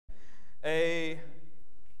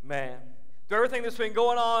Amen. Through everything that's been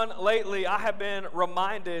going on lately, I have been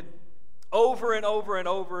reminded over and over and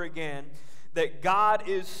over again that God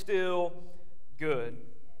is still good.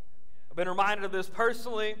 I've been reminded of this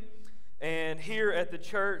personally and here at the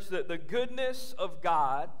church, that the goodness of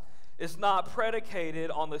God is not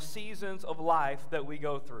predicated on the seasons of life that we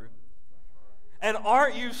go through. And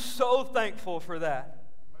aren't you so thankful for that?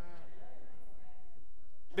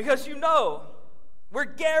 Because you know, we're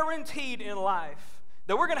guaranteed in life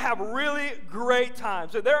that we're going to have really great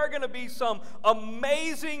times, that there are going to be some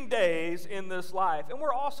amazing days in this life. And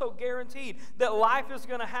we're also guaranteed that life is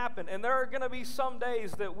going to happen, and there are going to be some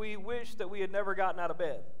days that we wish that we had never gotten out of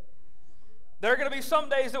bed. There are going to be some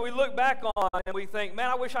days that we look back on and we think, man,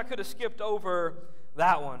 I wish I could have skipped over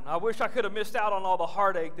that one. I wish I could have missed out on all the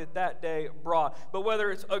heartache that that day brought. But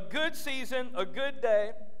whether it's a good season, a good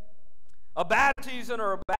day, a bad season,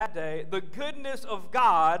 or a bad day, the goodness of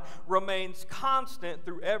God remains constant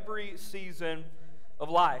through every season of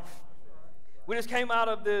life. We just came out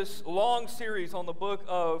of this long series on the book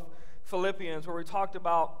of Philippians where we talked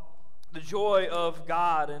about the joy of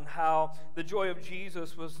God and how the joy of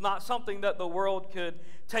Jesus was not something that the world could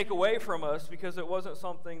take away from us because it wasn't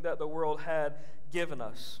something that the world had given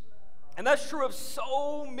us. And that's true of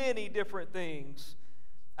so many different things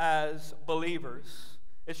as believers.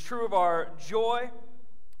 It's true of our joy.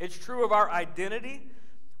 It's true of our identity.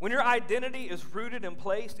 When your identity is rooted and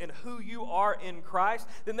placed in who you are in Christ,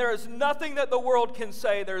 then there is nothing that the world can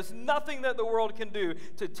say, there is nothing that the world can do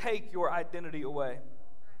to take your identity away.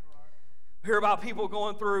 We hear about people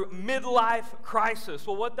going through midlife crisis.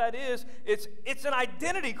 Well, what that is, it's an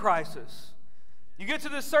identity crisis. You get to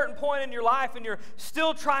this certain point in your life and you're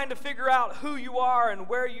still trying to figure out who you are and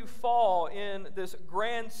where you fall in this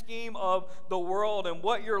grand scheme of the world and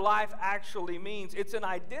what your life actually means. It's an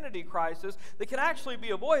identity crisis that can actually be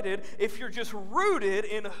avoided if you're just rooted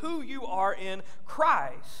in who you are in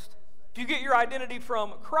Christ. If you get your identity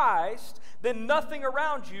from Christ, then nothing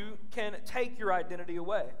around you can take your identity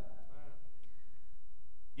away.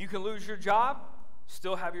 You can lose your job,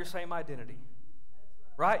 still have your same identity.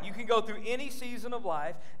 Right? You can go through any season of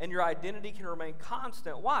life and your identity can remain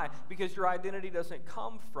constant. Why? Because your identity doesn't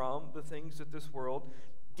come from the things that this world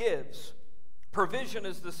gives. Provision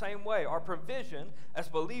is the same way. Our provision as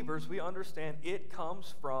believers, we understand it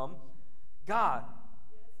comes from God.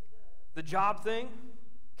 The job thing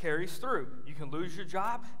carries through. You can lose your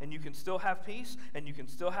job and you can still have peace and you can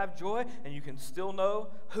still have joy and you can still know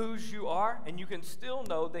whose you are and you can still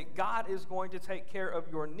know that God is going to take care of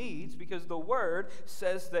your needs because the Word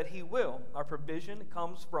says that He will. Our provision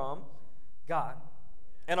comes from God.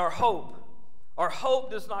 And our hope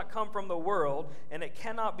does not come from the world and it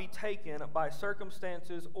cannot be taken by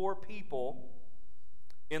circumstances or people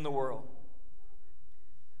in the world.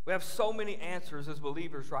 We have so many answers as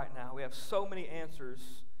believers right now. We have so many answers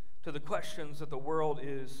to the questions that the world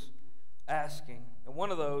is asking. And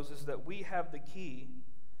one of those is that we have the key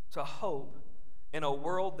to hope in a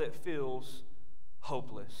world that feels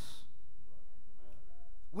hopeless.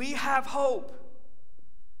 We have hope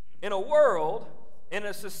in a world, in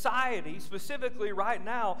a society, specifically right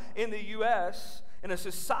now in the U.S., in a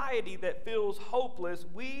society that feels hopeless.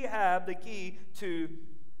 We have the key to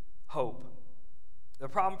hope. The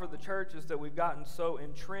problem for the church is that we've gotten so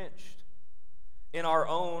entrenched in our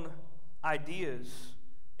own ideas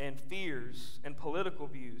and fears and political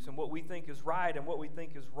views and what we think is right and what we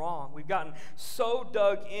think is wrong. We've gotten so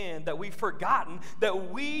dug in that we've forgotten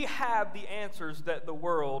that we have the answers that the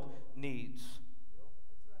world needs.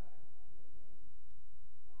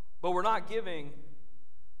 But we're not giving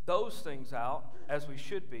those things out as we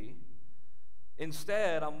should be.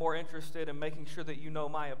 Instead, I'm more interested in making sure that you know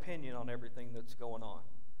my opinion on everything that's going on.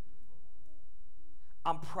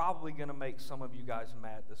 I'm probably going to make some of you guys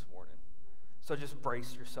mad this morning. So just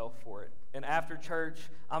brace yourself for it. And after church,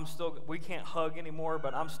 we can't hug anymore,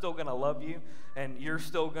 but I'm still going to love you, and you're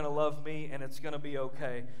still going to love me, and it's going to be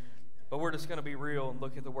okay. But we're just going to be real and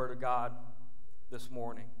look at the Word of God this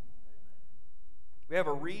morning. We have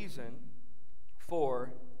a reason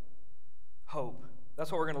for hope.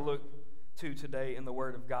 That's what we're going to look to today in the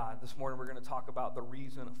Word of God. This morning we're going to talk about the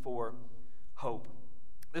reason for hope.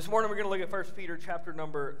 This morning we're going to look at 1 Peter chapter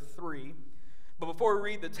number 3. But before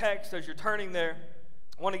we read the text, as you're turning there,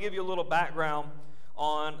 I want to give you a little background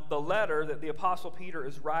on the letter that the Apostle Peter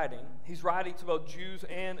is writing. He's writing to both Jews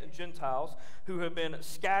and Gentiles who have been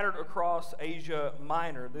scattered across Asia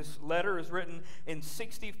Minor. This letter is written in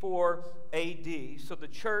 64 AD, so the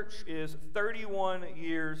church is 31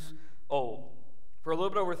 years old. For a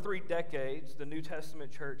little bit over 3 decades, the New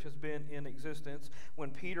Testament church has been in existence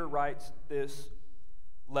when Peter writes this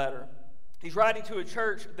letter. He's writing to a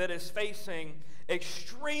church that is facing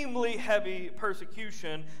extremely heavy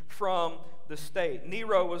persecution from the state.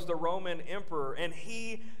 Nero was the Roman emperor, and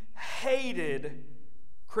he hated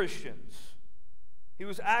Christians. He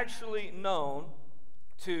was actually known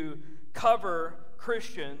to cover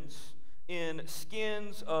Christians in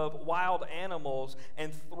skins of wild animals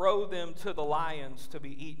and throw them to the lions to be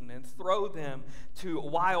eaten, and throw them to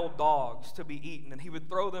wild dogs to be eaten. And he would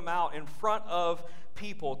throw them out in front of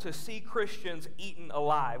people to see Christians eaten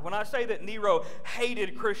alive. When I say that Nero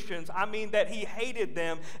hated Christians, I mean that he hated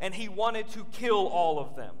them and he wanted to kill all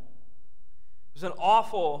of them. He was an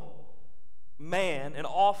awful man, an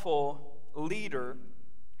awful leader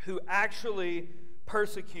who actually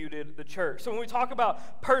persecuted the church. So when we talk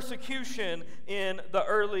about persecution in the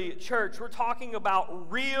early church, we're talking about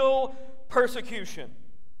real persecution.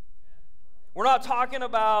 We're not talking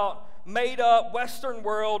about made up Western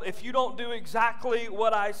world. If you don't do exactly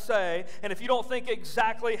what I say, and if you don't think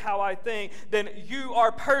exactly how I think, then you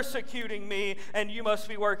are persecuting me and you must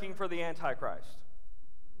be working for the Antichrist.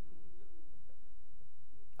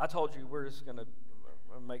 I told you we're just going to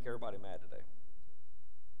make everybody mad today.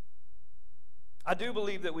 I do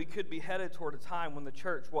believe that we could be headed toward a time when the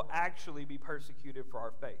church will actually be persecuted for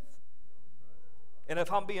our faith. And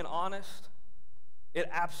if I'm being honest, it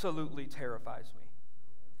absolutely terrifies me.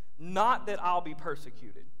 Not that I'll be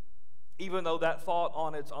persecuted, even though that thought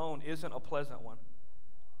on its own isn't a pleasant one.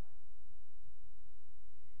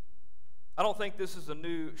 I don't think this is a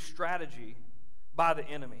new strategy by the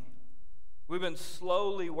enemy. We've been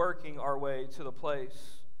slowly working our way to the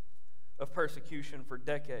place of persecution for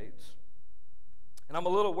decades. And I'm a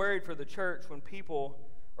little worried for the church when people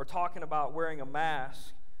are talking about wearing a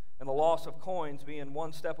mask and the loss of coins being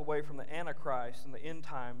one step away from the Antichrist in the end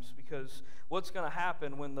times, because what's going to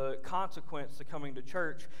happen when the consequence to coming to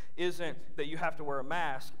church isn't that you have to wear a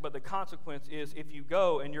mask, but the consequence is if you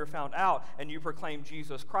go and you're found out and you proclaim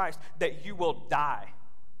Jesus Christ, that you will die.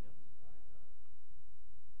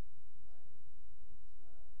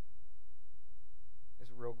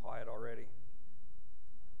 It's real quiet already.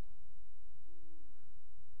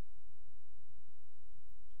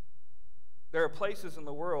 There are places in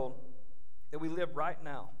the world that we live right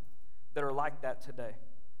now that are like that today.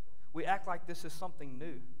 We act like this is something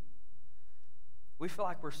new. We feel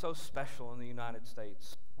like we're so special in the United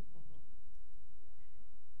States.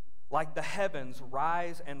 Like the heavens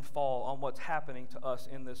rise and fall on what's happening to us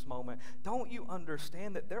in this moment. Don't you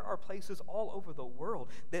understand that there are places all over the world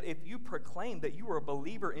that if you proclaim that you are a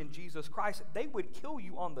believer in Jesus Christ, they would kill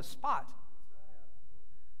you on the spot?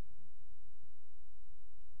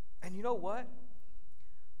 And you know what?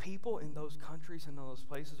 People in those countries and in those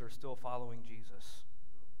places are still following Jesus.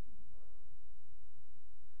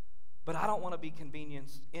 But I don't want to be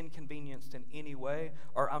inconvenienced in any way,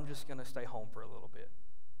 or I'm just going to stay home for a little bit.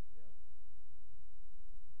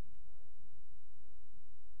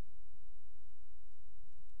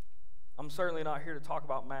 I'm certainly not here to talk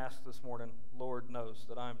about masks this morning. Lord knows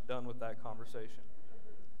that I'm done with that conversation.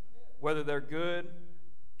 Whether they're good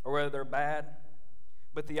or whether they're bad,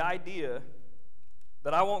 but the idea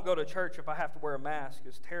that I won't go to church if I have to wear a mask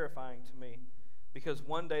is terrifying to me, because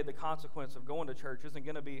one day the consequence of going to church isn't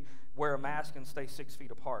going to be wear a mask and stay 6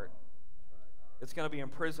 feet apart. It's going to be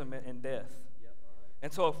imprisonment and death.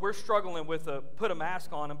 And so if we're struggling with put a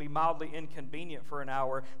mask on and be mildly inconvenient for an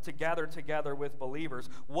hour to gather together with believers,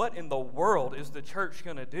 what in the world is the church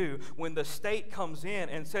going to do when the state comes in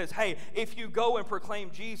and says, hey, if you go and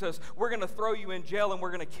proclaim Jesus, we're going to throw you in jail and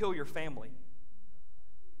we're going to kill your family?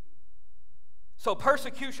 So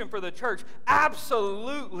persecution for the church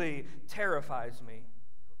absolutely terrifies me.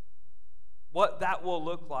 What that will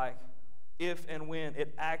look like if and when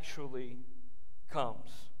it actually comes.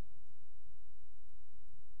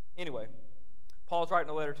 Anyway, Paul's writing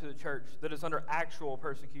a letter to the church that is under actual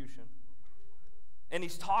persecution. And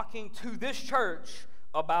he's talking to this church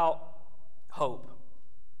about hope.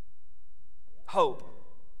 Hope.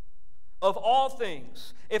 Of all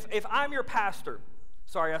things, if I'm your pastor,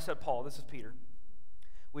 sorry, I said Paul, this is Peter.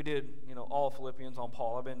 We did, all Philippians on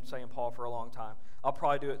Paul. I've been saying Paul for a long time. I'll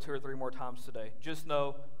probably do it 2 or 3 more times today. Just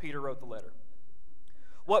know Peter wrote the letter.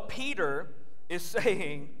 What Peter is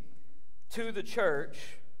saying to the church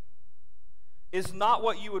is not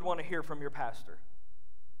what you would want to hear from your pastor.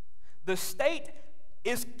 The state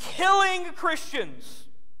is killing Christians.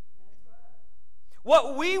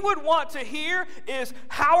 What we would want to hear is,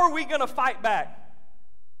 how are we going to fight back?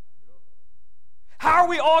 How are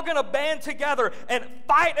we all going to band together and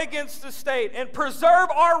fight against the state and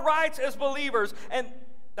preserve our rights as believers? And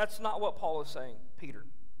that's not what Paul is saying, Peter.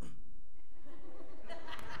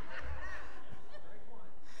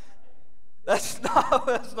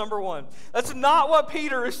 That's number one. That's not what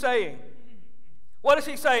Peter is saying. What is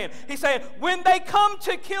he saying? He's saying, when they come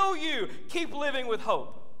to kill you, keep living with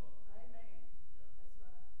hope.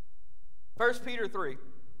 1 Peter 3,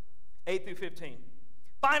 8 through 15.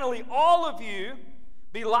 Finally, all of you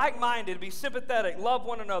be like-minded, be sympathetic, love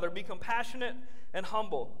one another, be compassionate and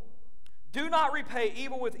humble. Do not repay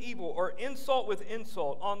evil with evil or insult with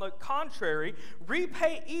insult. On the contrary,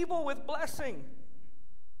 repay evil with blessing.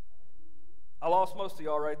 I lost most of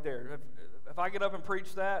y'all right there. If I get up and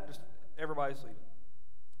preach that, just everybody's leaving.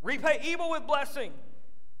 Repay evil with blessing,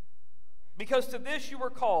 because to this you were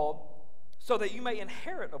called, so that you may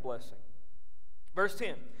inherit a blessing. Verse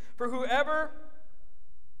 10, for whoever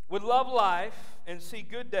would love life and see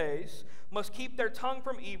good days must keep their tongue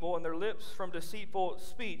from evil and their lips from deceitful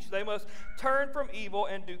speech. They must turn from evil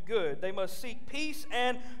and do good. They must seek peace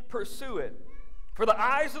and pursue it. For the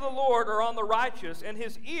eyes of the Lord are on the righteous, and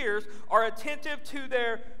his ears are attentive to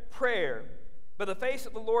their prayer. But the face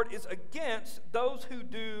of the Lord is against those who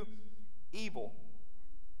do evil.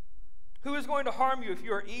 Who is going to harm you if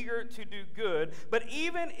you are eager to do good? But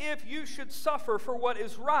even if you should suffer for what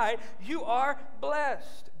is right, you are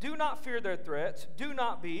blessed. Do not fear their threats. Do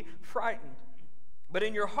not be frightened. But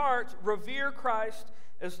in your hearts, revere Christ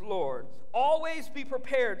as Lord. Always be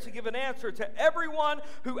prepared to give an answer to everyone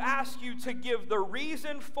who asks you to give the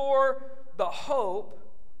reason for the hope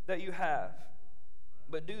that you have.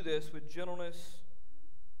 But do this with gentleness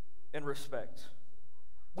and respect.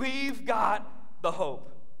 We've got the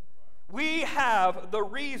hope. We have the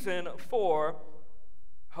reason for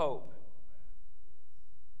hope.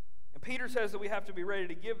 And Peter says that we have to be ready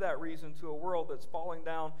to give that reason to a world that's falling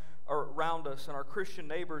down around us, and our Christian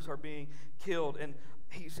neighbors are being killed. And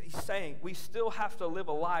he's saying we still have to live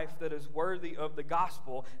a life that is worthy of the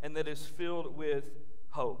gospel and that is filled with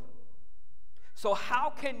hope. So how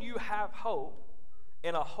can you have hope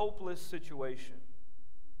in a hopeless situation?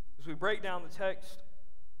 As we break down the text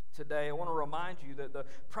today, I want to remind you that the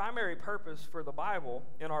primary purpose for the Bible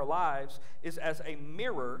in our lives is as a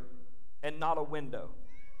mirror and not a window.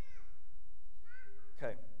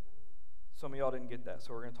 Okay, some of y'all didn't get that,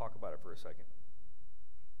 so we're going to talk about it for a second.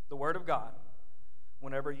 The Word of God,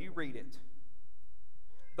 whenever you read it,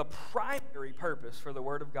 the primary purpose for the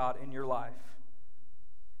Word of God in your life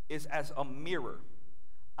is as a mirror.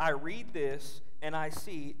 I read this and I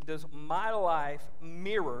see, does my life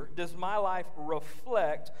mirror, does my life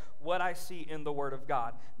reflect what I see in the Word of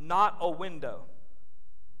God? Not a window.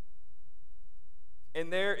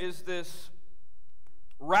 And there is this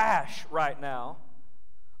rash right now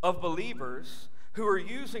of believers who are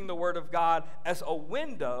using the Word of God as a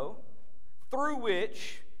window through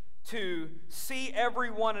which to see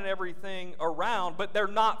everyone and everything around, but they're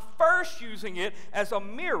not first using it as a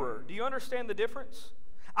mirror. Do you understand the difference?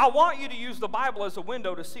 I want you to use the Bible as a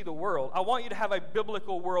window to see the world. I want you to have a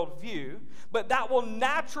biblical worldview, but that will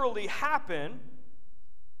naturally happen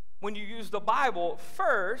when you use the Bible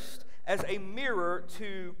first as a mirror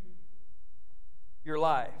to your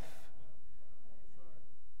life.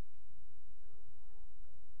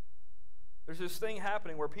 There's this thing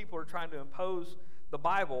happening where people are trying to impose the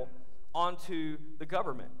Bible onto the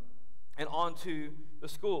government and onto the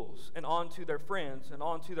schools and onto their friends and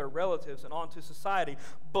onto their relatives and onto society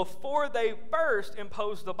before they first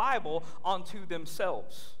impose the Bible onto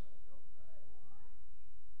themselves.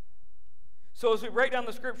 So as we break down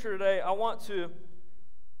the scripture today, I want to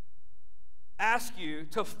ask you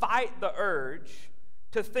to fight the urge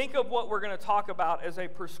to think of what we're going to talk about as a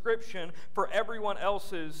prescription for everyone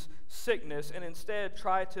else's sickness, and instead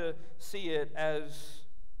try to see it as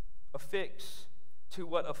a fix to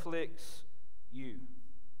what afflicts you.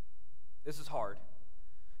 This is hard.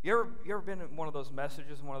 You ever been in one of those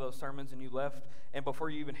messages, in one of those sermons, and you left, and before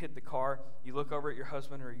you even hit the car, you look over at your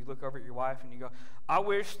husband or you look over at your wife and you go, I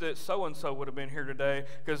wish that so-and-so would have been here today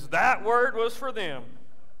because that word was for them.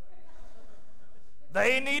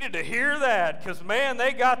 They needed to hear that because, man,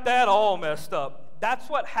 they got that all messed up. That's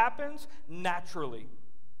what happens naturally.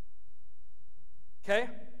 Okay?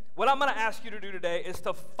 What I'm going to ask you to do today is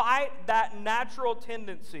to fight that natural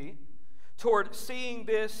tendency toward seeing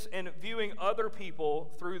this and viewing other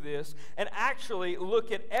people through this, and actually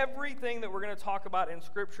look at everything that we're going to talk about in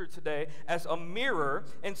Scripture today as a mirror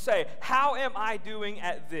and say, how am I doing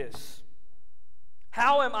at this?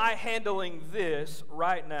 How am I handling this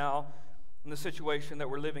right now in the situation that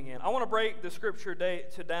we're living in? I want to break the Scripture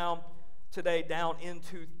today down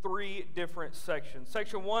into three different sections.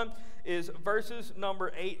 Section 1 is verses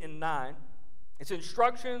number 8 and 9. It's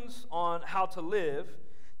instructions on how to live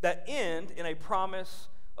that end in a promise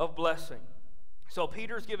of blessing. So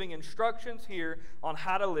Peter's giving instructions here on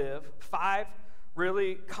how to live, 5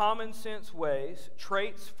 really common sense ways,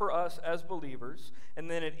 traits for us as believers,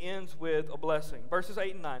 and then it ends with a blessing. Verses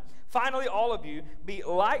 8 and 9. Finally, all of you, be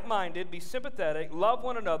like-minded, be sympathetic, love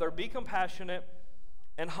one another, be compassionate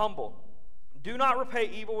and humble. Do not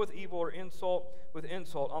repay evil with evil or insult with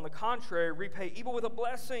insult. On the contrary, repay evil with a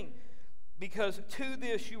blessing, because to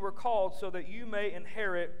this you were called, so that you may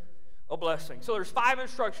inherit a blessing. So there's 5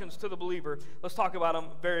 instructions to the believer. Let's talk about them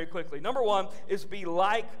very quickly. Number 1 is be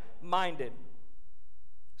like-minded.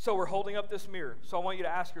 So we're holding up this mirror. So I want you to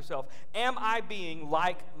ask yourself, am I being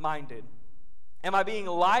like-minded? Am I being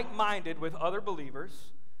like-minded with other believers?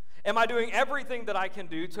 Am I doing everything that I can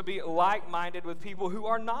do to be like-minded with people who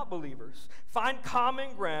are not believers? Find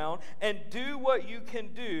common ground and do what you can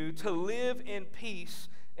do to live in peace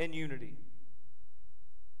and unity.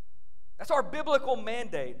 That's our biblical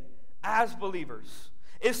mandate as believers,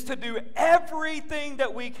 is to do everything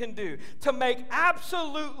that we can do, to make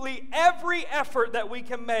absolutely every effort that we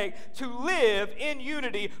can make to live in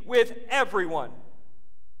unity with everyone.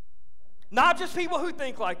 Not just people who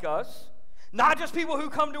think like us, not just people who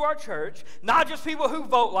come to our church, not just people who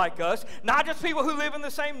vote like us, not just people who live in the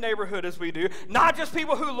same neighborhood as we do, not just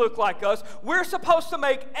people who look like us. We're supposed to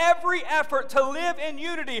make every effort to live in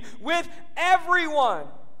unity with everyone.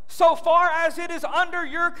 So far as it is under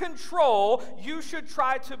your control, you should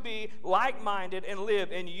try to be like-minded and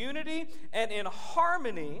live in unity and in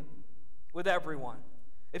harmony with everyone.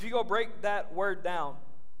 If you go break that word down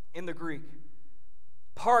in the Greek,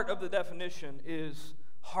 part of the definition is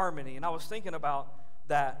harmony. And I was thinking about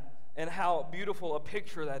that and how beautiful a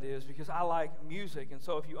picture that is, because I like music. And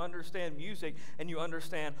so if you understand music and you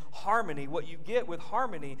understand harmony, what you get with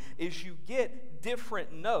harmony is you get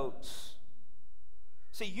different notes.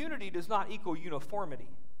 See, unity does not equal uniformity.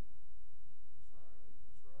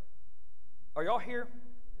 Are y'all here?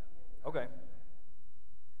 Okay.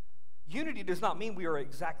 Unity does not mean we are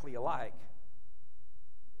exactly alike.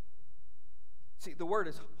 See, the word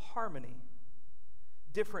is harmony.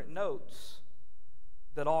 Different notes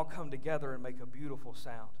that all come together and make a beautiful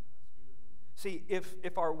sound. See,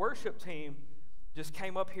 if our worship team just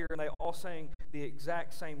came up here and they all sang the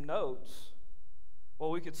exact same notes, well,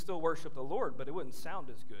 we could still worship the Lord, but it wouldn't sound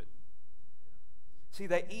as good. See,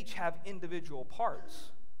 they each have individual parts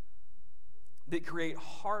that create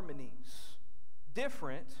harmonies,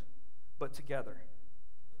 different but together.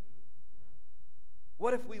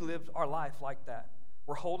 What if we lived our life like that?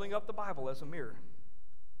 We're holding up the Bible as a mirror.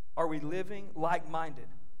 Are we living like-minded?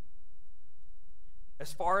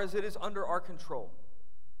 As far as it is under our control.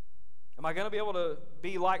 Am I going to be able to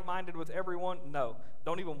be like-minded with everyone? No.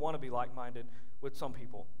 Don't even want to be like-minded with some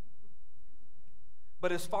people.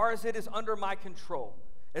 But as far as it is under my control,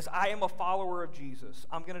 as I am a follower of Jesus,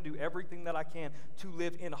 I'm going to do everything that I can to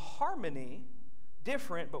live in harmony,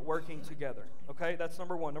 different but working together. Okay, that's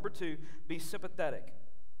number 1. Number 2, be sympathetic.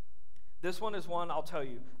 This one is one, I'll tell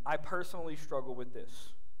you, I personally struggle with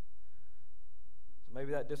this. So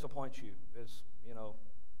maybe that disappoints you as,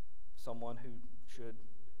 someone who should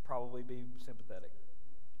probably be sympathetic.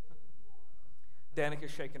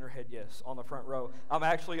 Danica's shaking her head yes on the front row. I'm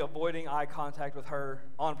actually avoiding eye contact with her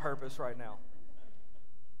on purpose right now.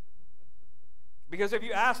 Because if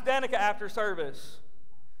you ask Danica after service,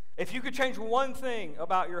 if you could change one thing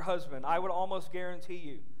about your husband, I would almost guarantee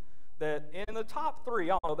you that in the top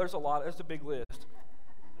 3, I don't know, there's a lot, it's a big list.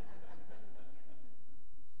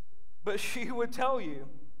 But she would tell you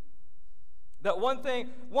that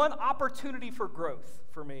one opportunity for growth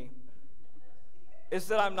for me is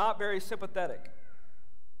that I'm not very sympathetic.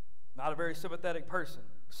 Not a very sympathetic person.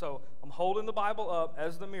 So I'm holding the Bible up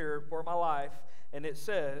as the mirror for my life, and it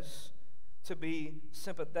says to be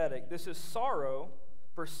sympathetic. This is sorrow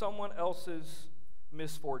for someone else's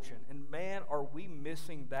misfortune. And man, are we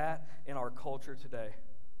missing that in our culture today.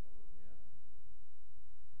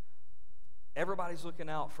 Everybody's looking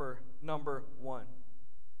out for number 1.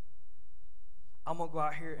 I'm going to go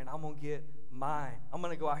out here and I'm going to get mine. I'm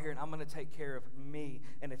going to go out here and I'm going to take care of me.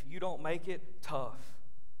 And if you don't make it, tough.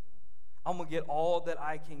 I'm going to get all that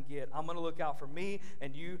I can get. I'm going to look out for me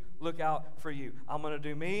and you look out for you. I'm going to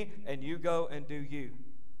do me and you go and do you.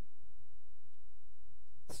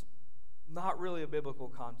 It's not really a biblical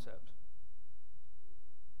concept.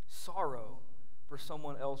 Sorrow for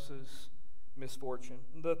someone else's misfortune.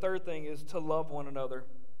 The third thing is to love one another.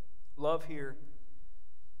 Love here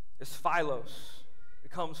is philos.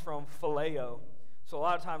 It comes from phileo. So a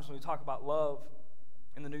lot of times when we talk about love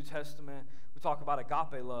in the New Testament, we talk about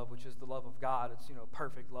agape love, which is the love of God. It's,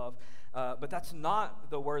 perfect love. But that's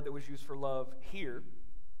not the word that was used for love here.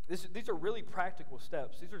 These are really practical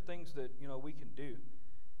steps. These are things that, we can do.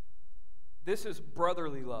 This is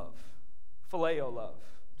brotherly love, phileo love.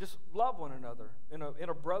 Just love one another in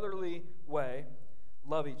a brotherly way.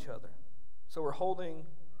 Love each other. So we're holding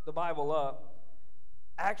the Bible up.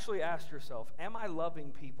 Actually ask yourself, am I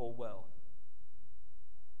loving people well?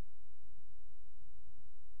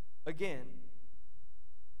 Again,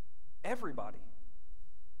 everybody.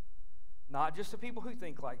 Not just the people who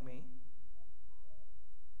think like me.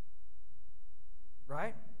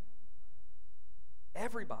 Right?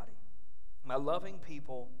 Everybody. Am I loving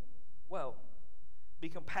people well? Be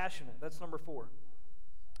compassionate. That's number 4.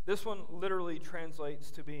 This one literally translates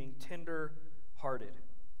to being tender-hearted.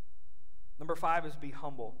 Number 5 is be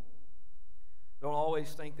humble. Don't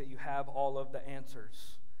always think that you have all of the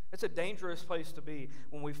answers. It's a dangerous place to be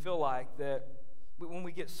when we feel like that, when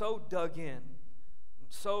we get so dug in,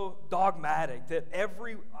 so dogmatic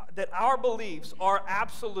that our beliefs are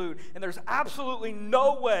absolute, and there's absolutely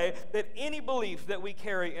no way that any belief that we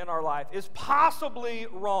carry in our life is possibly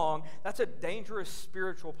wrong. That's a dangerous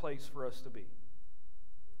spiritual place for us to be.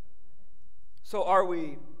 So are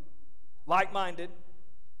we like-minded,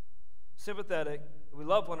 sympathetic? Do we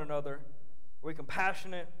love one another? Are we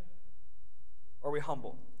compassionate? Or are we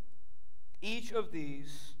humble? Each of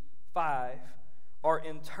these 5 are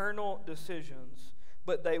internal decisions,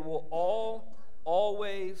 but they will all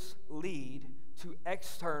always lead to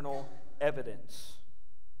external evidence.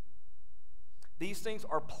 These things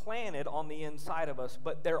are planted on the inside of us,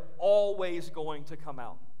 but they're always going to come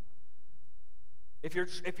out. If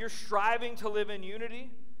you're striving to live in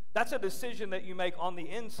unity, that's a decision that you make on the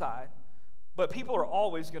inside, but people are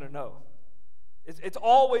always going to know. It's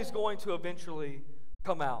always going to eventually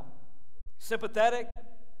come out. Sympathetic,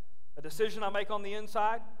 a decision I make on the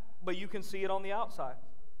inside, but you can see it on the outside.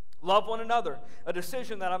 Love one another, a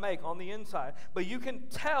decision that I make on the inside, but you can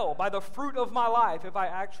tell by the fruit of my life if I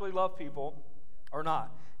actually love people or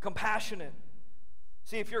not. Compassionate.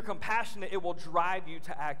 See, if you're compassionate, it will drive you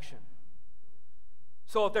to action.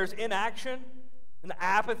 So if there's inaction and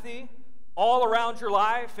apathy all around your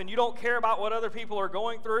life and you don't care about what other people are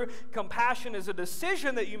going through, compassion is a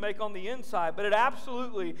decision that you make on the inside, but it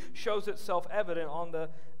absolutely shows itself evident on the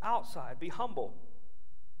outside. Be humble.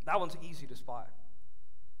 That one's easy to spot.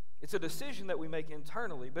 It's a decision that we make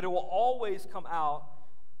internally, but it will always come out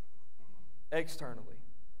externally.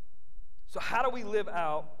 So how do we live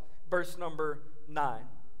out verse number 9?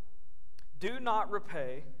 Do not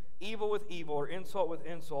repay evil with evil or insult with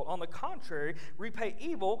insult. On the contrary, repay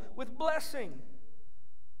evil with blessing.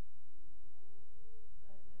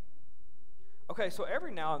 Okay, so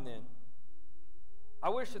every now and then, I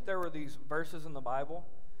wish that there were these verses in the Bible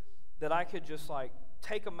that I could just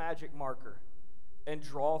take a magic marker and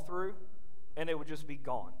draw through, and it would just be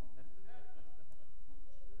gone.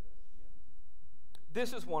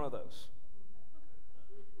 This is one of those.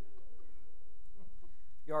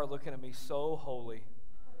 You are looking at me so holy.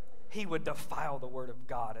 He would defile the word of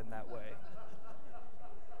God in that way.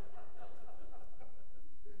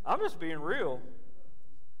 I'm just being real.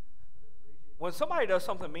 When somebody does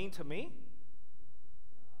something mean to me,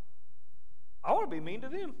 I want to be mean to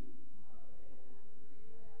them.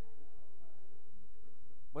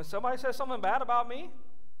 When somebody says something bad about me,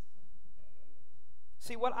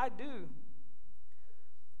 see what I do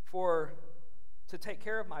to take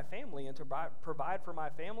care of my family and to provide for my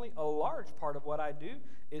family, a large part of what I do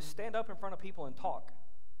is stand up in front of people and talk.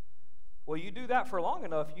 Well, you do that for long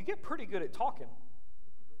enough, you get pretty good at talking.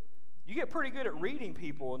 You get pretty good at reading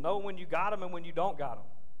people and know when you got them and when you don't got them.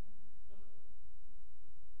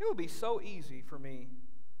 It would be so easy for me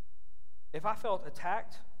if I felt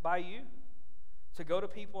attacked by you to go to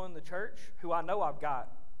people in the church who I know I've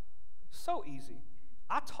got. So easy.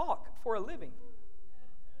 I talk for a living.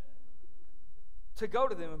 To go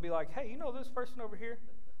to them and be like, hey, you know this person over here?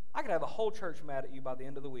 I could have a whole church mad at you by the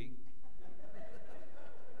end of the week.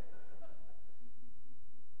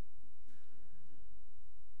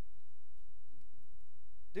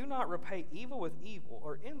 Do not repay evil with evil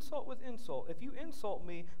or insult with insult. If you insult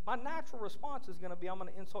me, my natural response is going to be, I'm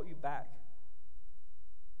going to insult you back.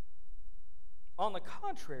 On the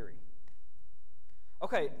contrary.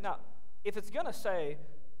 Okay, now, if it's going to say,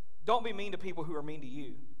 don't be mean to people who are mean to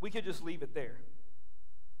you, we could just leave it there.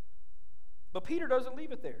 But Peter doesn't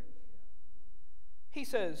leave it there. He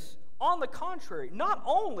says, on the contrary, not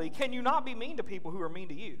only can you not be mean to people who are mean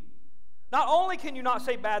to you, not only can you not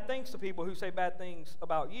say bad things to people who say bad things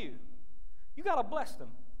about you, you got to bless them.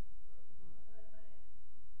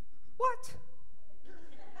 What?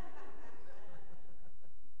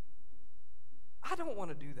 I don't want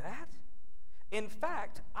to do that. In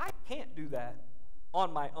fact, I can't do that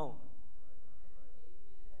on my own.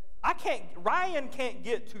 Ryan can't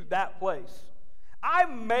get to that place. I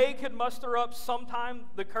could muster up sometime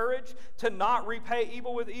the courage to not repay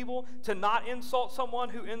evil with evil, to not insult someone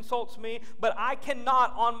who insults me, but I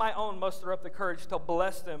cannot on my own muster up the courage to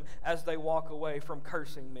bless them as they walk away from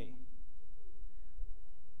cursing me.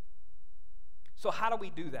 So how do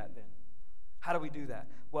we do that then? How do we do that?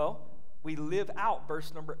 Well, we live out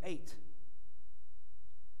verse number 8.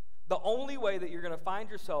 The only way that you're going to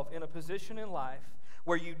find yourself in a position in life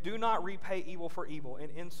where you do not repay evil for evil and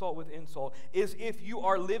insult with insult is if you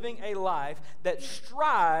are living a life that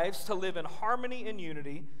strives to live in harmony and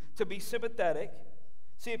unity, to be sympathetic.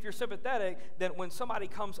 See, if you're sympathetic, then when somebody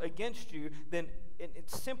comes against you, then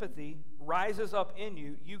sympathy rises up in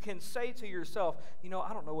you. You can say to yourself, I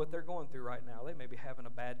don't know what they're going through right now. They may be having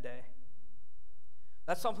a bad day.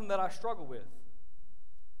 That's something that I struggle with.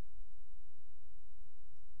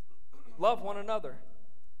 Love one another.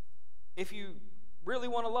 If you really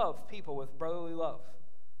want to love people with brotherly love,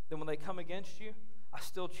 then when they come against you, I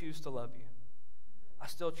still choose to love you. I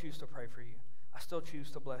still choose to pray for you. I still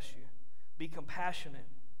choose to bless you. Be compassionate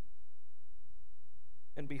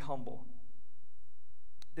and be humble.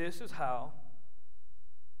 This is how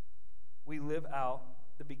we live out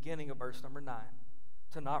the beginning of verse number 9.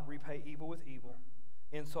 To not repay evil with evil,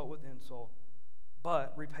 insult with insult,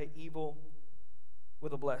 but repay evil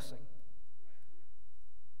with a blessing.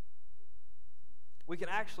 We can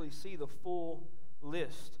actually see the full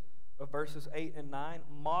list of verses 8 and 9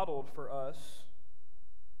 modeled for us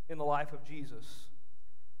in the life of Jesus.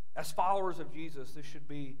 As followers of Jesus, this should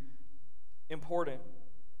be important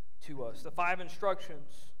to us. The 5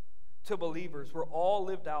 instructions to believers were all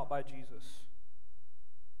lived out by Jesus.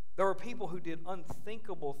 There were people who did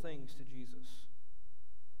unthinkable things to Jesus,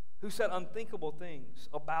 who said unthinkable things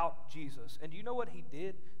about Jesus. And do you know what he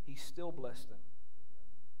did? He still blessed them.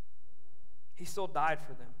 He still died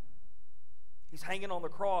for them. He's hanging on the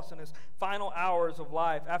cross in his final hours of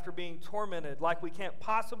life after being tormented like we can't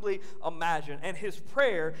possibly imagine. And his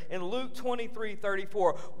prayer in Luke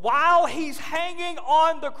 23:34, while he's hanging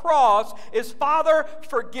on the cross, is, Father,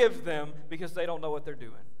 forgive them because they don't know what they're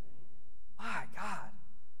doing. My God.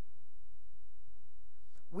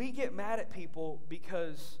 We get mad at people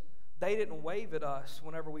because they didn't wave at us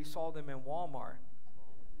whenever we saw them in Walmart.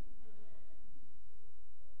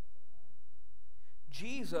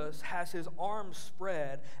 Jesus has his arms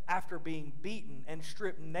spread after being beaten and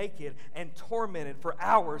stripped naked and tormented for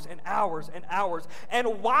hours and hours and hours.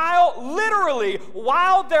 And while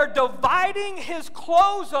they're dividing his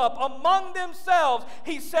clothes up among themselves,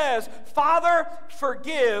 he says, Father,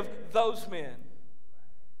 forgive those men.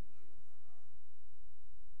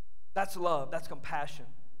 That's love. That's compassion.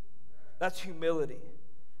 That's humility.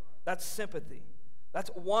 That's sympathy. That's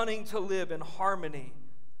wanting to live in harmony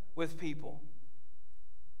with people.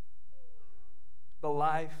 The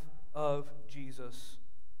life of Jesus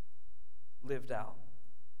lived out.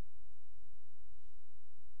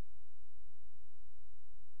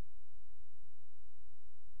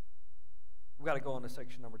 We've got to go on to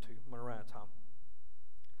section number 2. I'm going to run out of time.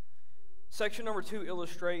 Section number 2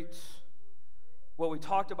 illustrates what we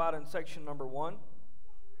talked about in section number 1,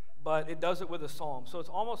 but it does it with a psalm. So it's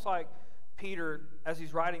almost like Peter, as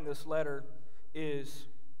he's writing this letter, is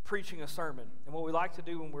preaching a sermon. And what we like to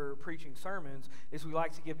do when we're preaching sermons is we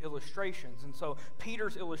like to give illustrations. And so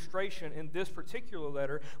Peter's illustration in this particular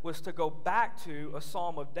letter was to go back to a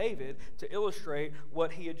Psalm of David to illustrate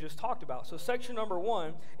what he had just talked about. So section number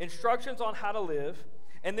 1, instructions on how to live,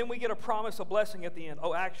 and then we get a promise of blessing at the end.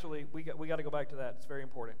 Oh, actually, we got to go back to that. It's very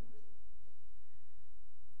important.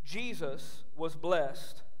 Jesus was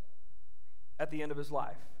blessed at the end of his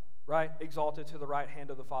life. Right? Exalted to the right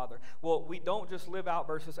hand of the Father. Well, we don't just live out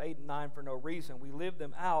verses 8 and 9 for no reason. We live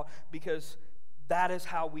them out because that is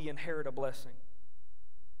how we inherit a blessing.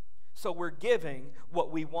 So we're giving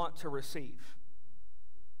what we want to receive.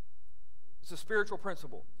 It's a spiritual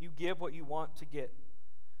principle. You give what you want to get.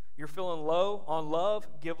 You're feeling low on love,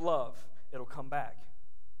 give love. It'll come back.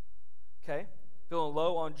 Okay? Feeling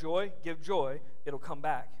low on joy, give joy. It'll come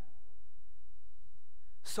back.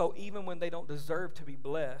 So even when they don't deserve to be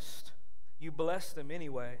blessed, you bless them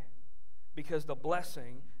anyway because the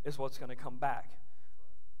blessing is what's going to come back.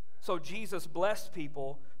 So Jesus blessed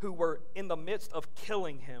people who were in the midst of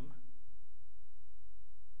killing him.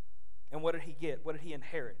 And what did he get? What did he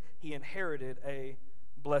inherit? He inherited a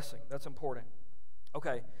blessing. That's important.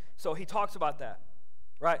 Okay, so he talks about that.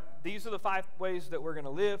 right? These are the 5 ways that we're going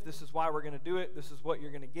to live. This is why we're going to do it. This is what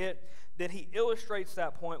you're going to get. Then he illustrates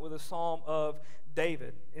that point with a psalm of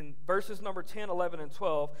David. In verses number 10, 11, and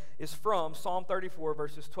 12 is from Psalm 34,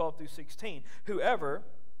 verses 12 through 16. Whoever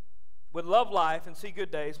would love life and see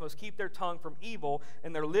good days must keep their tongue from evil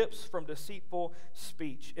and their lips from deceitful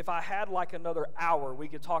speech. If I had like another hour, we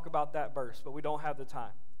could talk about that verse, but we don't have the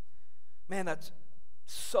time. Man, that's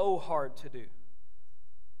so hard to do.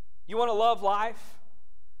 You want to love life?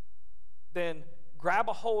 Then grab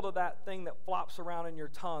a hold of that thing that flops around in your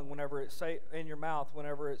tongue whenever it's in your mouth,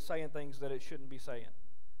 whenever it's saying things that it shouldn't be saying.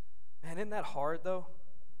 Man, isn't that hard though?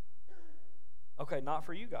 Okay, not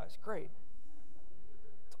for you guys. Great.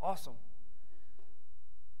 It's awesome.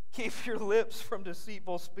 Keep your lips from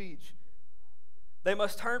deceitful speech. They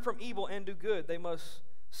must turn from evil and do good. They must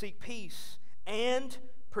seek peace and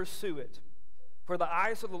pursue it. For the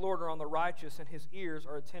eyes of the Lord are on the righteous, and his ears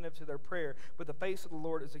are attentive to their prayer. But the face of the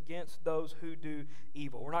Lord is against those who do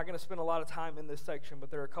evil. We're not going to spend a lot of time in this section, but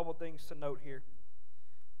there are a couple things to note here.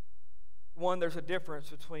 One, there's a difference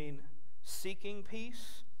between seeking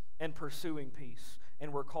peace and pursuing peace,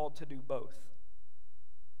 and we're called to do both.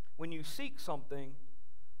 When you seek something,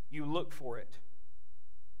 you look for it.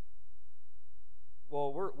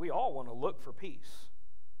 Well, we all want to look for peace.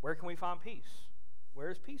 Where can we find peace? Where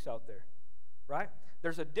is peace out there? Right?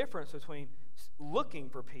 There's a difference between looking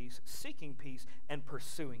for peace, seeking peace, and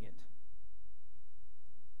pursuing it.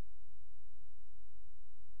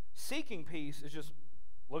 Seeking peace is just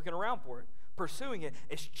looking around for it. Pursuing it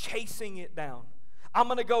is chasing it down. I'm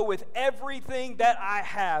going to go with everything that I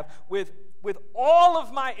have, with all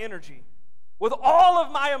of my energy, with all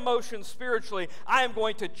of my emotions spiritually. I am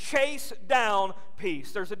going to chase down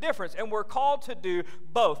peace. There's a difference, and we're called to do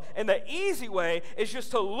both. And the easy way is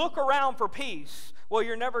just to look around for peace. Well,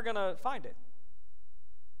 you're never going to find it.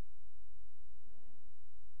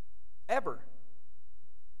 Ever.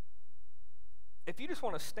 If you just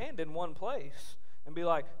want to stand in one place and be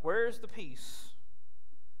like, where's the peace?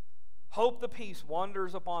 Hope the peace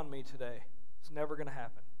wanders upon me today. It's never going to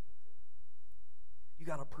happen. You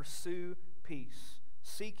got to pursue peace.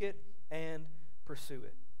 Seek it and pursue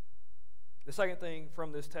it. The second thing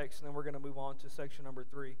from this text, and then we're going to move on to section number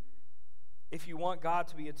 3. If you want God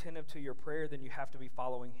to be attentive to your prayer, then you have to be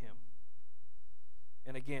following him.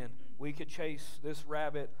 And again, we could chase this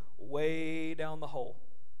rabbit way down the hole.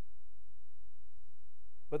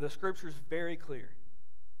 But the scripture is very clear.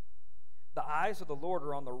 The eyes of the Lord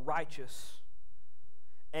are on the righteous,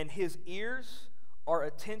 and his ears are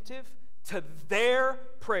attentive to their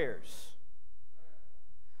prayers.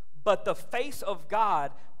 But the face of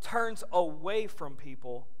God turns away from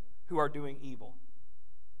people who are doing evil.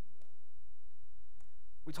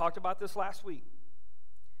 We talked about this last week.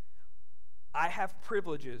 I have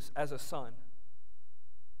privileges as a son.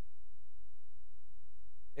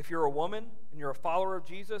 If you're a woman and you're a follower of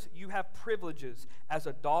Jesus, you have privileges as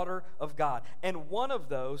a daughter of God. And one of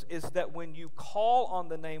those is that when you call on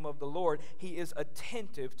the name of the Lord, he is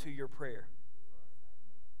attentive to your prayer.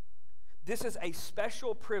 This is a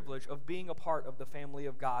special privilege of being a part of the family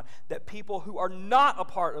of God that people who are not a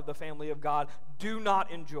part of the family of God do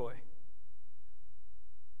not enjoy.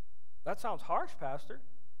 That sounds harsh, Pastor.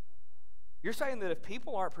 You're saying that if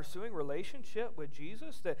people aren't pursuing relationship with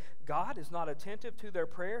Jesus, that God is not attentive to their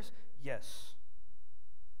prayers? Yes.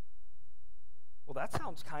 Well, that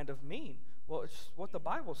sounds kind of mean. Well, it's what the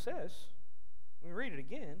Bible says. Let me read it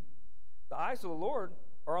again. The eyes of the Lord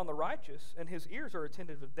are on the righteous, and his ears are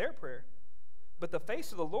attentive to their prayer. But the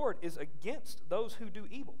face of the Lord is against those who do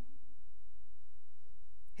evil.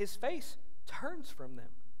 His face turns from them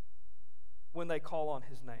when they call on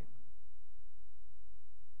his name.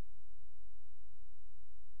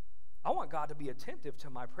 I want God to be attentive to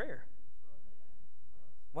my prayer.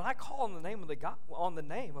 When I call on the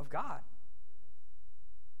name of God,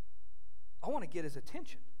 I want to get his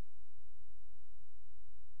attention.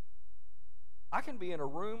 I can be in a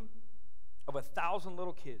room of 1,000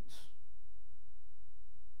 little kids,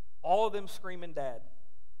 all of them screaming "Dad,"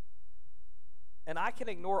 and I can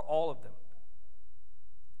ignore all of them.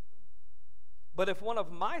 But if one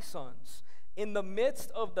of my sons, in the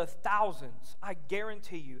midst of the thousands, I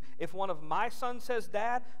guarantee you, if one of my sons says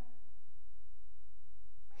 "Dad,"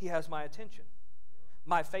 he has my attention.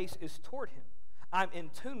 My face is toward him. I'm in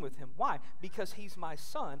tune with him. Why? Because he's my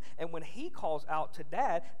son, and when he calls out to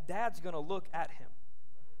Dad, Dad's going to look at him.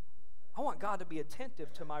 I want God to be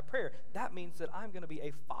attentive to my prayer. That means that I'm going to be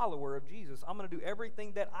a follower of Jesus. I'm going to do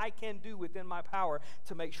everything that I can do within my power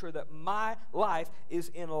to make sure that my life is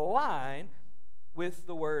in line with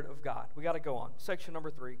the Word of God. We got to go on. Section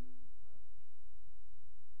number 3.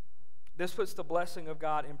 This puts the blessing of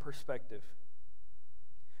God in perspective.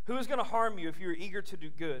 Who is going to harm you if you are eager to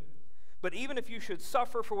do good? But even if you should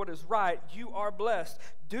suffer for what is right, you are blessed.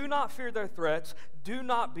 Do not fear their threats. Do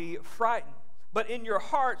not be frightened. But in your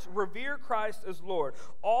hearts, revere Christ as Lord.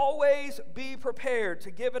 Always be prepared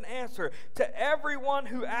to give an answer to everyone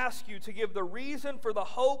who asks you to give the reason for the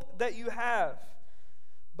hope that you have.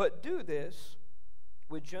 But do this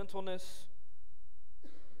with gentleness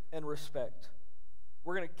and respect.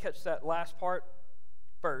 We're going to catch that last part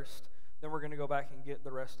first, then we're going to go back and get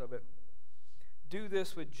the rest of it. Do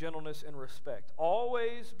this with gentleness and respect.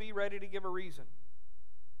 Always be ready to give a reason,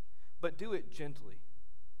 but do it gently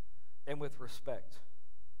and with respect.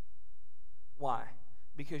 Why?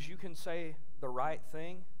 Because you can say the right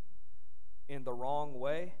thing in the wrong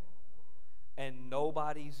way, and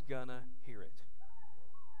nobody's gonna hear it.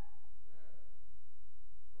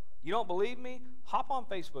 You don't believe me? Hop on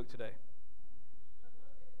Facebook today.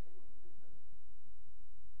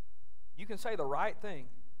 You can say the right thing,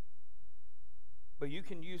 but you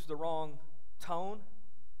can use the wrong tone.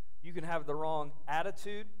 You can have the wrong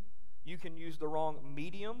attitude. You can use the wrong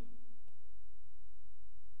medium,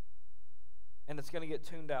 and it's going to get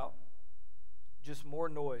tuned out. Just more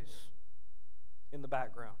noise in the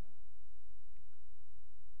background.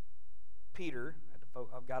 Peter,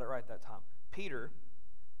 I've got it right that time. Peter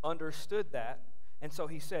understood that, and so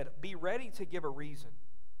he said, be ready to give a reason.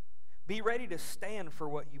 Be ready to stand for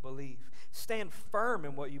what you believe. Stand firm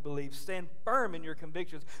in what you believe. Stand firm in your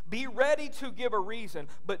convictions. Be ready to give a reason,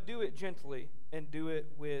 but do it gently and do it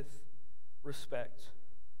with respect.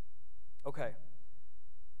 Okay.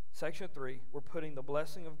 Section 3, we're putting the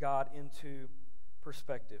blessing of God into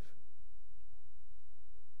perspective.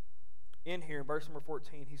 In here, in verse number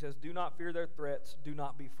 14, he says, do not fear their threats, do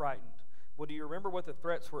not be frightened. Well, do you remember what the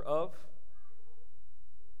threats were of?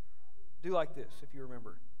 Do like this, if you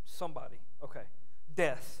remember. Somebody. Okay.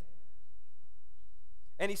 Death.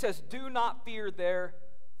 And he says, do not fear their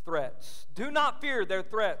threats. Do not fear their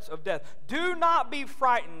threats of death. Do not be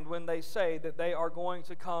frightened when they say that they are going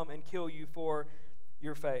to come and kill you for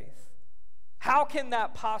your faith. How can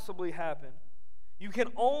that possibly happen? You can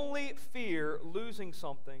only fear losing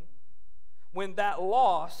something when that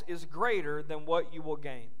loss is greater than what you will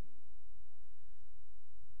gain.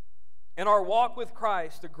 In our walk with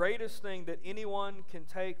Christ, the greatest thing that anyone can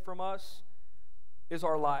take from us is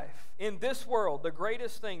our life. In this world, the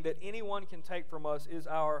greatest thing that anyone can take from us is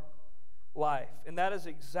our life. And that is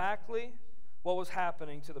exactly what was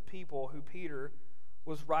happening to the people who Peter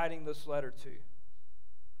was writing this letter to.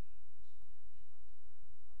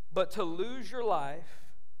 But to lose your life,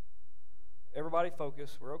 everybody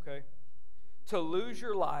focus, we're okay. To lose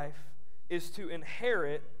your life is to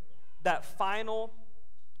inherit that final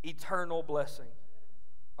eternal blessing.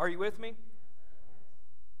 Are you with me?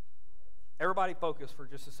 Everybody focus for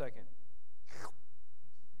just a second.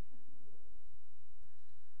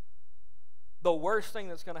 The worst thing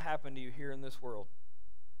that's going to happen to you here in this world.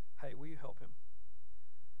 Hey, will you help him?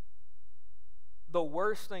 The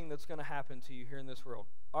worst thing that's going to happen to you here in this world.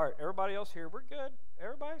 All right, everybody else here, we're good.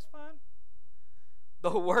 Everybody's fine.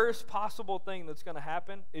 The worst possible thing that's going to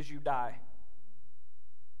happen is you die.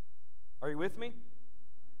 Are you with me?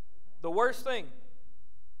 The worst thing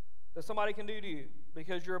that somebody can do to you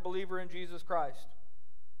because you're a believer in Jesus Christ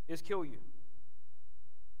is kill you.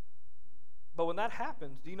 But when that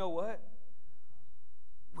happens, do you know what?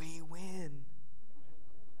 We win.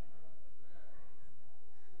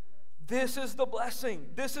 This is the blessing.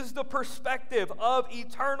 This is the perspective of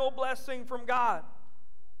eternal blessing from God.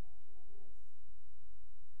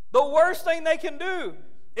 The worst thing they can do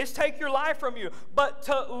is take your life from you. But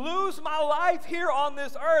to lose my life here on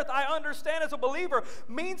this earth, I understand as a believer,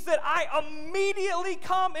 means that I immediately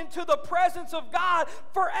come into the presence of God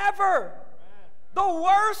forever. The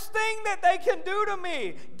worst thing that they can do to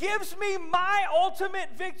me gives me my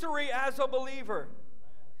ultimate victory as a believer.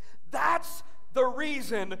 That's the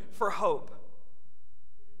reason for hope.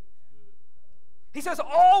 He says,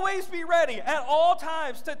 always be ready at all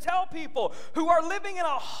times to tell people who are living in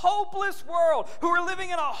a hopeless world, who are living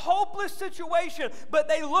in a hopeless situation, but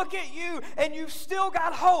they look at you and you've still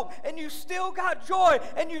got hope and you still got joy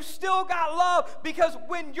and you still got love, because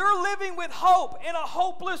when you're living with hope in a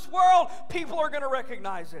hopeless world, people are going to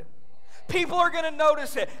recognize it. People are going to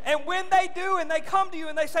notice it. And when they do and they come to you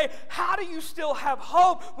and they say, how do you still have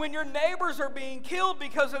hope when your neighbors are being killed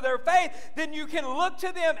because of their faith? Then you can look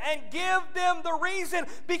to them and give them the reason,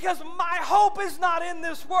 because my hope is not in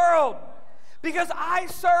this world. Because I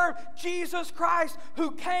serve Jesus Christ,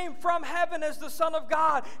 who came from heaven as the Son of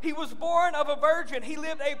God. He was born of a virgin. He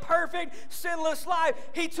lived a perfect, sinless life.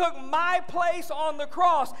 He took my place on the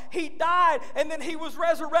cross. He died, and then he was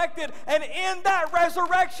resurrected. And in that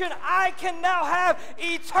resurrection, I can now have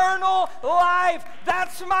eternal life.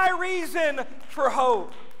 That's my reason for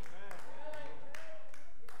hope.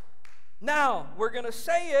 Now, we're going to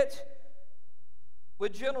say it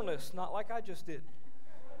with gentleness, not like I just did.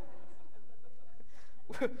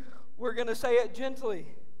 We're going to say it gently.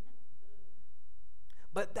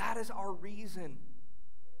 But that is our reason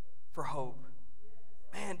for hope.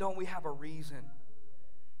 Man, don't we have a reason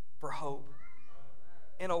for hope?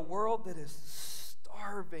 In a world that is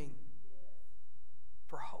starving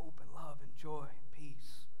for hope and love and joy and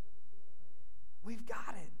peace, we've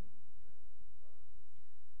got it.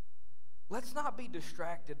 Let's not be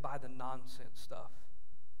distracted by the nonsense stuff.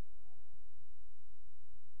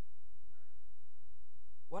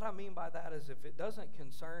 What I mean by that is if it doesn't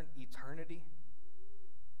concern eternity,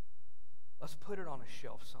 let's put it on a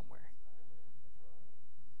shelf somewhere.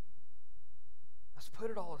 Let's put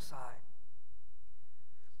it all aside.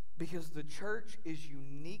 Because the church is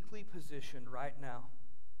uniquely positioned right now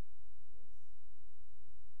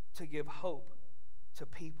to give hope to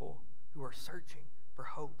people who are searching for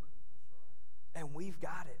hope. And we've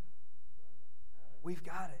got it. We've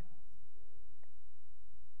got it.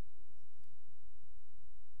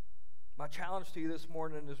 My challenge to you this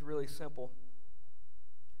morning is really simple.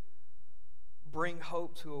 Bring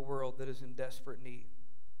hope to a world that is in desperate need.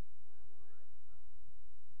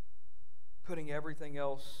 Putting everything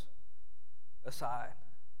else aside.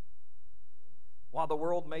 While the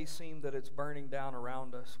world may seem that it's burning down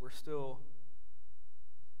around us, we're still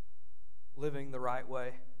living the right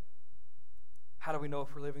way. How do we know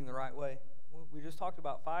if we're living the right way? Well, we just talked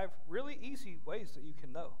about 5 really easy ways that you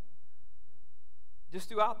can know. Just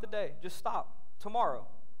throughout the day, just stop tomorrow.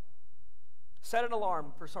 Set an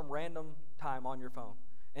alarm for some random time on your phone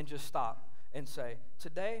and just stop and say,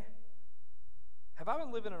 today, have I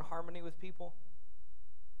been living in harmony with people?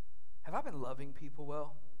 Have I been loving people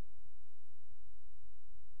well?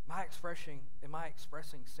 Am I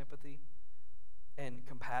expressing sympathy and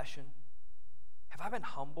compassion? Have I been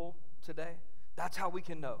humble today? That's how we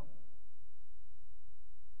can know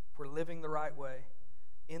if we're living the right way,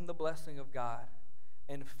 in the blessing of God,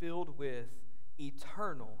 and filled with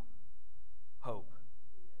eternal hope.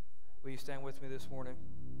 Will you stand with me this morning?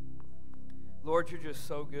 Lord, you're just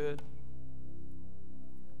so good.